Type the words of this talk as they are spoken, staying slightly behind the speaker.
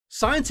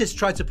Scientists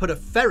tried to put a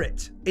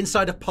ferret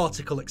inside a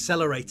particle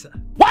accelerator.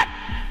 What?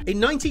 In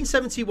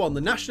 1971,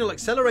 the National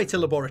Accelerator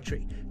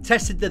Laboratory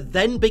tested the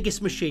then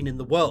biggest machine in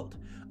the world,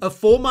 a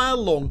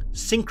 4-mile-long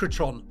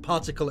synchrotron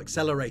particle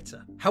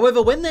accelerator.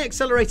 However, when they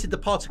accelerated the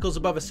particles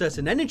above a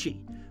certain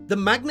energy, the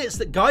magnets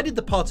that guided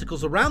the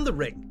particles around the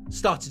ring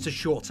started to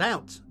short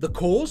out. The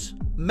cause?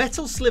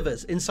 Metal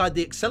slivers inside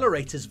the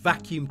accelerator's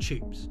vacuum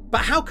tubes.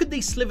 But how could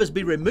these slivers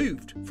be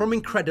removed from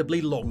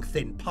incredibly long,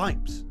 thin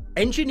pipes?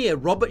 Engineer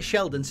Robert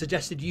Sheldon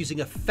suggested using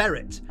a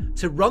ferret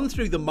to run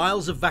through the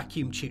miles of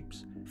vacuum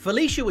tubes.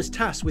 Felicia was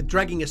tasked with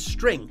dragging a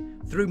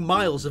string through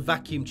miles of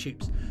vacuum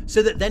tubes,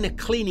 so that then a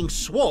cleaning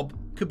swab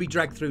could be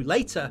dragged through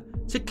later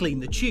to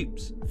clean the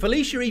tubes.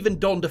 Felicia even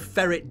donned a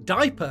ferret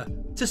diaper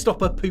to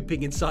stop her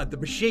pooping inside the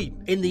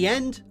machine. In the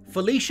end,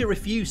 Felicia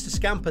refused to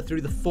scamper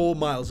through the 4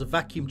 miles of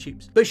vacuum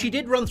tubes, but she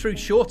did run through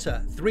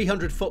shorter,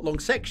 300-foot-long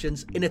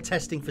sections in a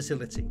testing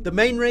facility. The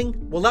main ring,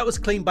 well, that was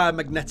cleaned by a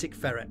magnetic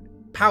ferret,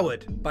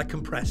 powered by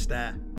compressed air.